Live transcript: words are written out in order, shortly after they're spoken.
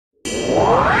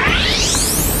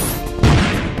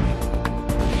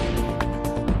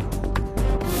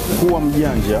Kuwa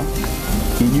mjanja,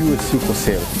 ijue sickle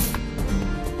cell.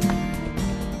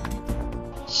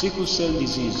 Sickle cell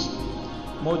disease,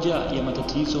 moja ya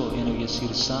matatizo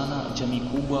yanayoathiri sana jamii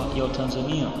kubwa ya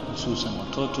Watanzania, hususan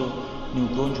watoto, ni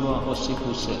ugonjwa wa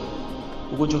sickle cell.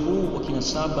 Ugonjwa huu wa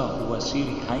kinasaba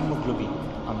huathiri hemoglobin,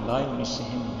 ambayo ni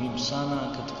sehemu muhimu sana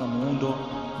katika muundo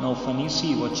na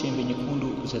ufanisi wa chembe nyekundu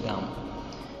za damu.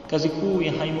 Kazi kuu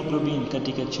ya hemoglobin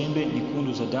katika chembe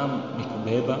nyekundu za damu ni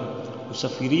kubeba,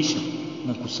 kusafirisha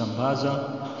na kusambaza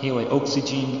hewa ya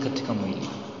oksijeni katika mwili.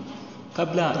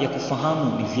 Kabla ya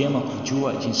kufahamu, ni vyema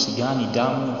kujua jinsi gani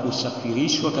damu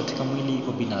husafirishwa katika mwili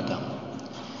wa binadamu.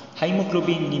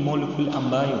 Hemoglobin ni molekuli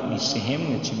ambayo ni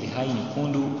sehemu ya chembe hai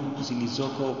nyekundu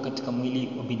zilizoko katika mwili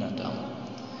wa binadamu.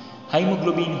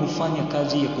 Hemoglobin hufanya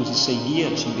kazi ya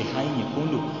kuzisaidia chembe hai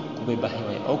nyekundu kubeba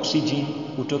hewa ya oksijeni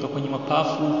kutoka kwenye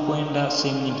mapafu kwenda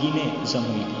sehemu nyingine za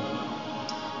mwili.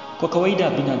 Kwa kawaida,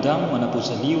 binadamu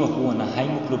anapozaliwa huwa na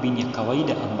hemoglobin ya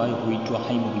kawaida ambayo huitwa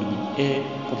hemoglobin A,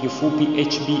 kwa kifupi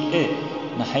HbA,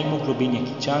 na hemoglobin ya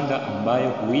kichanga ambayo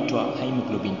huitwa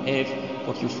hemoglobin F,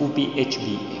 kwa kifupi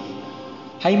HbF.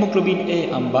 Hemoglobin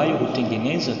A, ambayo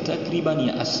hutengeneza takriban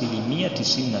ya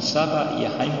 97% ya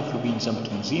hemoglobin za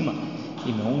mtu mzima,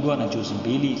 imeundwa na jozi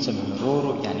mbili za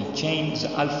minyororo, yani chain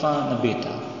za alfa na beta.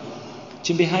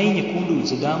 Chembe hai nyekundu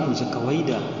za damu za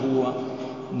kawaida huwa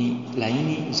ni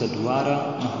laini za duara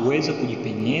na huweza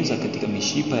kujipenyeza katika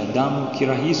mishipa ya damu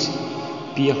kirahisi.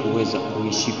 Pia huweza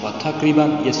kuishi kwa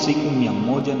takriban ya siku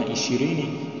 120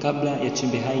 kabla ya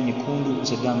chembe hai nyekundu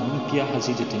za damu mpya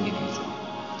hazijatengenezwa.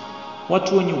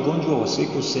 Watu wenye ugonjwa wa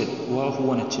sickle cell wao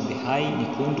huwa na chembe hai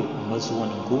nyekundu ambazo huwa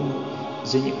ni ngumu,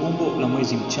 zenye umbo la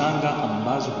mwezi mchanga,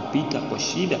 ambazo hupita kwa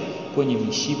shida kwenye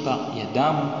mishipa ya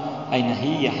damu. Aina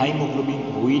hii ya hemoglobin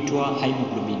huitwa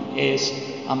hemoglobin S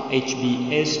ama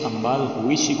HbS, ambayo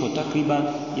huishi kwa takriban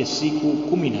ya siku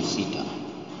 16.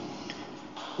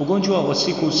 Ugonjwa wa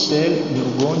sickle cell ni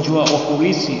ugonjwa wa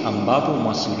kurithi ambapo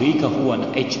mwathirika huwa na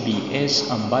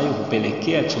HbS, ambayo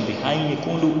hupelekea chembe hai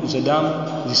nyekundu za damu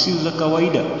zisizo za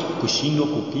kawaida kushindwa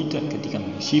kupita katika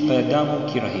mishipa ya damu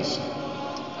kirahisi.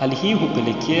 Hali hii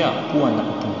hupelekea kuwa na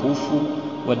upungufu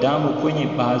wa damu kwenye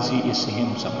baadhi ya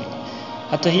sehemu za mwili.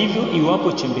 Hata hivyo,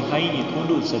 iwapo chembe hai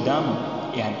nyekundu za damu,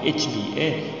 yani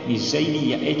HbA, ni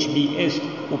zaidi ya HbS,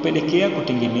 hupelekea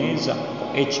kutengeneza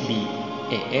kwa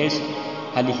HbAS.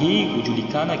 Hali hii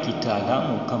hujulikana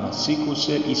kitaalamu kama sickle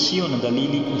cell isiyo na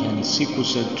dalili, yani sickle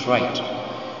cell trait.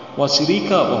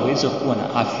 Waathirika waweza kuwa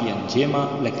na afya njema,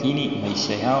 lakini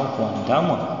maisha yao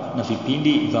huandamwa na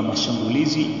vipindi vya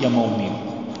mashambulizi ya maumivu.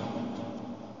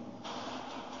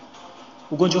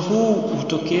 Ugonjwa huu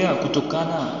hutokea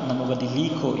kutokana na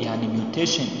mabadiliko, yani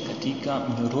mutation, katika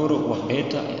mnyororo wa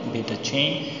beta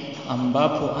chain,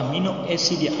 ambapo amino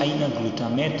acid ya aina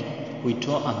glutamate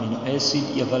huitoa amino acid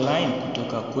ya valine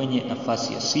kutoka kwenye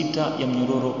nafasi ya 6 ya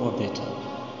mnyororo wa beta.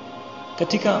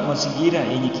 Katika mazingira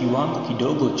yenye kiwango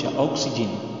kidogo cha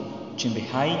oksijeni, chembe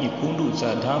hai nyekundu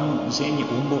za damu zenye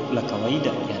umbo la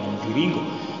kawaida, yani mviringo,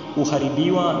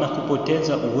 huharibiwa na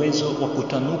kupoteza uwezo wa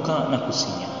kutanuka na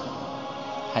kusinya.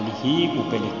 Hali hii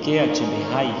hupelekea chembe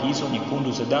hai hizo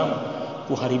nyekundu za damu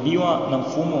kuharibiwa na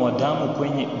mfumo wa damu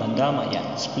kwenye bandama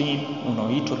ya spleen,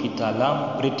 unaoitwa kitaalamu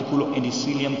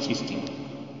reticuloendothelium system,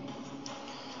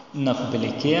 na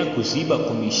kupelekea kuziba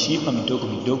kwa mishipa midogo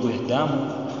midogo ya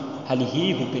damu. Hali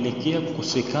hii hupelekea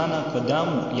kukosekana kwa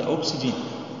damu ya oksijeni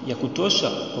ya kutosha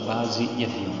kwa baadhi ya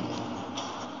viungo.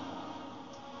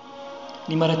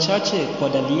 Ni mara chache kwa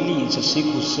dalili za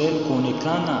sickle cell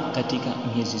kuonekana katika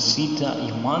miezi 6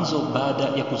 ya mwanzo baada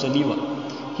ya kuzaliwa.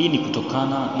 Hii ni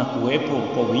kutokana na kuwepo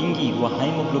kwa wingi wa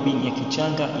hemoglobin ya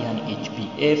kichanga, yani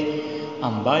HbF,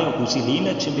 ambayo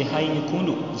huzilinda chembe hai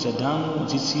nyekundu za damu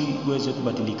zisiweze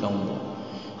kubadilika umbo.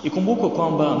 Ikumbukwe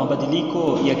kwamba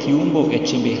mabadiliko ya kiumbo ya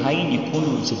chembe hai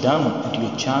nyekundu za damu ndio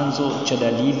chanzo cha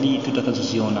dalili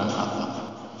tutakazoziona hapa.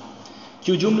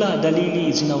 Kiujumla,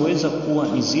 dalili zinaweza kuwa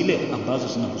ni zile ambazo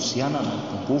zinahusiana na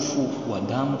upungufu wa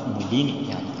damu mwilini,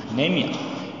 yani anemia.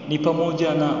 Ni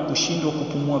pamoja na kushindwa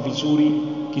kupumua vizuri,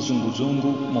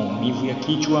 kizunguzungu, maumivu ya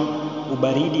kichwa,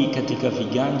 ubaridi katika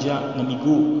viganja na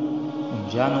miguu,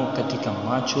 njano katika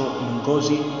macho na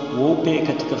ngozi, weupe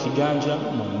katika viganja,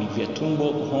 maumivu ya tumbo,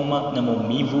 homa na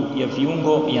maumivu ya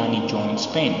viungo, yani joint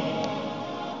pain.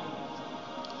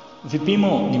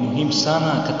 Vipimo ni muhimu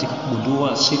sana katika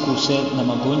kugundua sickle cell na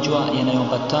magonjwa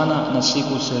yanayoambatana na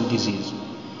sickle cell disease.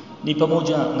 Ni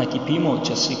pamoja na kipimo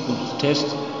cha sickle test,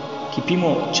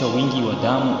 kipimo cha wingi wa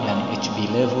damu, yani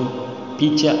HB level,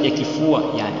 picha ya kifua,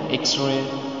 yani X-ray,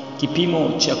 Kipimo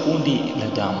cha kundi la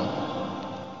damu.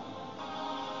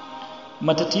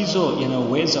 Matatizo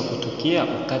yanayoweza kutokea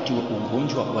wakati wa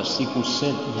ugonjwa wa sickle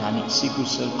cell, yani sickle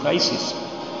cell crisis,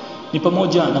 ni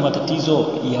pamoja na matatizo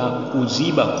ya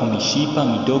kuziba kwa mishipa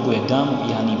midogo ya damu,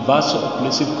 yani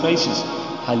vaso-occlusive crisis.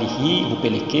 Hali hii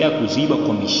hupelekea kuziba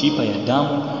kwa mishipa ya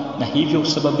damu na hivyo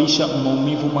kusababisha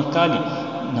maumivu makali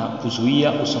na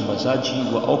kuzuia usambazaji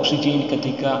wa oksijeni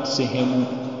katika sehemu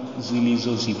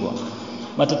zilizozibwa.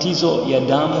 Matatizo ya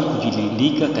damu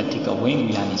kujililika katika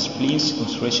wengu, yani spleen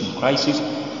constriction crisis.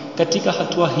 Katika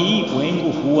hatua hii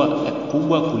wengu huwa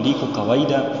kubwa kuliko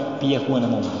kawaida, pia huwa na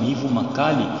maumivu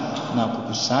makali na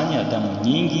kukusanya damu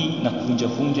nyingi na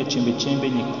kuvunja chembe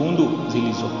nyekundu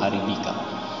zilizoharibika.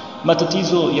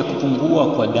 Matatizo ya kupungua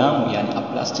kwa damu, yani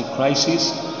aplastic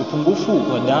crisis. Upungufu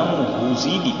wa damu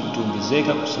huzidi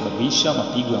kuongezeka kusababisha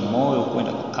mapigo ya moyo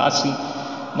kwenda kwa kasi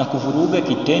na kuvuruga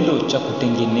kitendo cha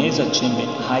kutengeneza chembe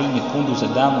hai nyekundu za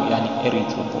damu, yani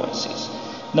erythropoiesis.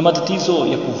 Na matatizo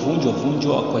ya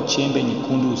kuvunjwa kwa chembe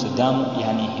nyekundu za damu,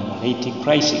 yani hemolytic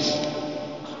crisis.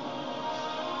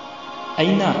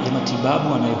 Aina ya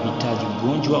matibabu anayohitaji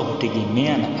mgonjwa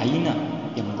hutegemea na aina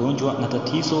ya mgonjwa na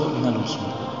tatizo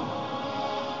linalomsumbua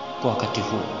kwa wakati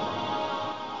huo.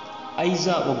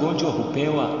 Aidha, wagonjwa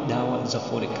hupewa dawa za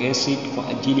folic acid kwa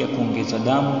ajili ya kuongeza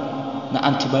damu na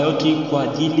antibiotic kwa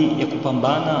ajili ya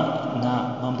kupambana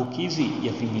na maambukizi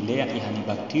ya vimelea, yani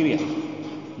bakteria,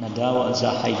 na dawa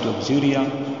za hydroxyurea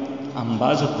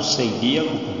ambazo husaidia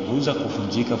kupunguza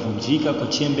kuvunjika kwa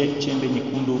chembe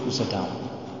nyekundu za damu.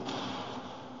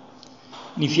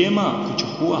 Ni vyema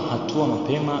kuchukua hatua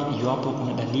mapema iwapo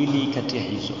kuna dalili kati ya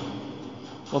hizo.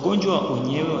 Wagonjwa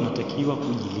wenyewe wanatakiwa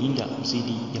kujilinda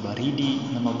dhidi ya baridi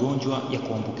na magonjwa ya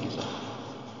kuambukiza.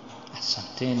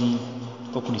 Asanteni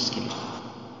kwa kunisikiliza.